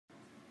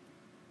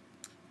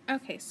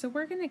Okay, so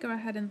we're going to go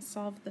ahead and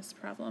solve this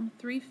problem.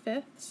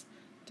 3/5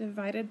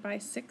 divided by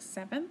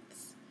 6/7.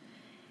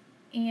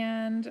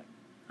 And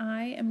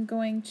I am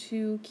going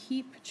to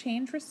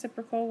change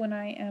reciprocal when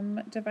I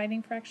am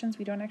dividing fractions.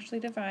 We don't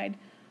actually divide.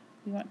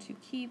 We want to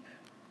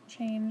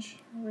change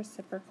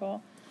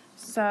reciprocal.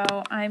 So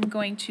I'm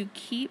going to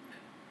keep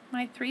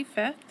my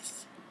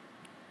 3/5,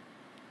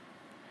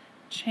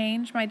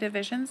 change my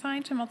division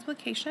sign to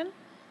multiplication,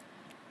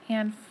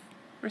 and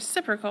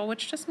reciprocal,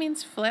 which just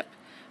means flip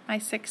my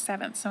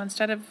 6/7. So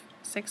instead of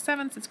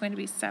 6/7, it's going to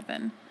be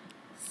 7/6.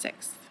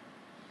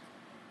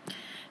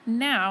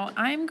 Now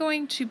I'm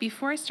going to,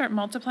 before I start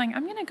multiplying,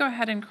 I'm going to go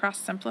ahead and cross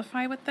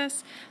simplify with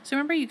this. So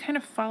remember, you kind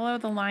of follow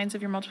the lines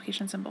of your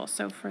multiplication symbol.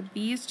 So for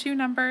these two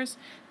numbers,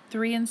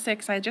 3 and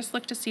 6, I just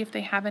look to see if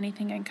they have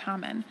anything in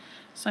common.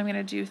 So I'm going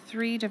to do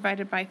 3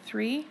 divided by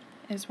 3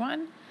 is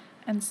 1,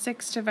 and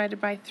 6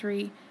 divided by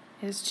 3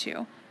 is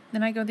 2.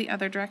 Then I go the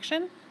other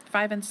direction,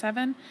 5 and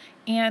 7,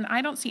 and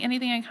I don't see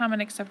anything in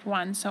common except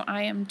 1, so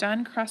I am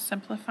done cross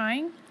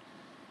simplifying.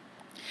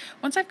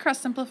 Once I've cross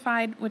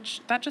simplified,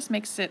 which that just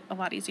makes it a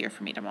lot easier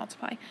for me to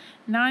multiply,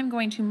 now I'm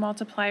going to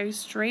multiply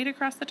straight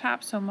across the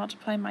top, so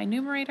multiply my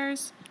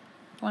numerators.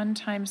 1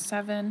 times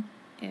 7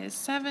 is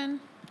 7,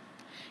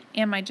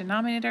 and my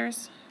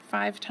denominators,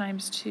 5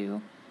 times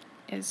 2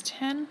 is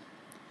 10,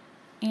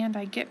 and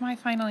I get my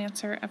final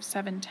answer of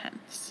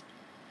 7/10.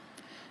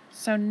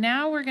 So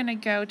now we're going to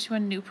go to a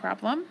new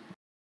problem.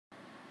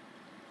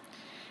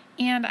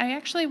 And I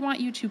actually want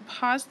you to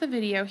pause the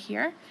video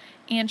here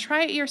and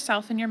try it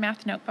yourself in your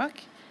math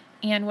notebook.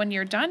 And when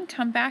you're done,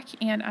 come back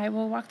and I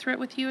will walk through it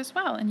with you as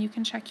well, and you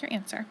can check your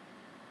answer.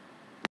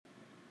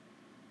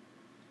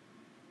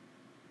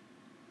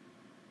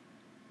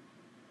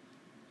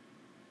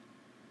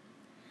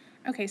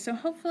 Okay, so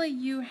hopefully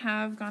you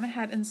have gone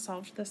ahead and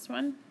solved this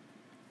one.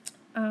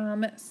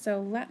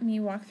 So let me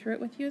walk through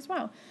it with you as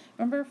well.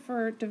 Remember,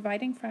 for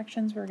dividing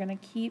fractions, we're going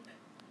to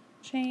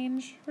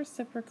change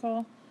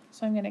reciprocal.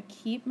 So I'm going to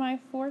keep my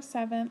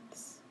 4/7,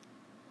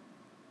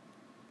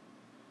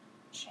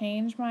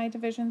 change my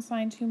division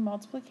sign to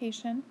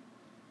multiplication,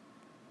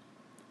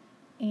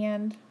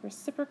 and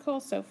reciprocal,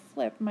 so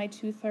flip my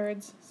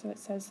 2/3, so it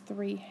says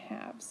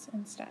 3/2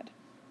 instead.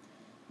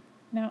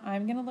 Now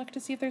I'm going to look to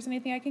see if there's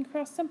anything I can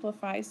cross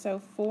simplify. So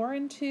 4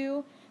 and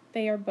 2,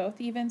 they are both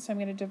even, so I'm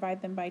going to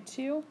divide them by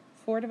 2.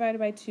 4 divided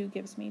by 2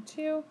 gives me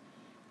 2.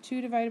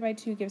 2 divided by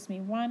 2 gives me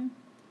 1.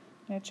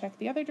 I'm going to check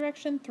the other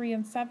direction, 3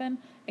 and 7.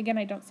 Again,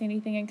 I don't see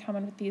anything in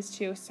common with these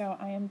two, so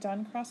I am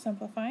done cross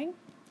simplifying.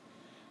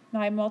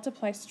 Now I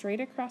multiply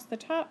straight across the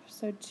top,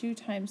 so 2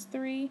 times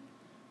 3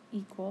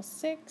 equals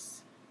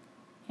 6,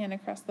 and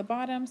across the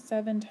bottom,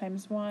 7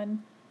 times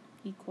 1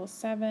 equals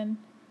 7,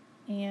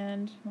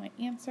 and my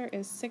answer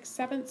is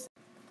 6/7.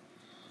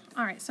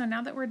 Alright, so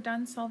now that we're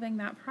done solving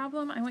that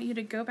problem, I want you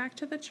to go back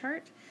to the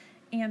chart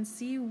and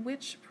see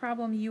which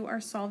problem you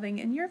are solving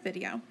in your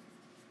video.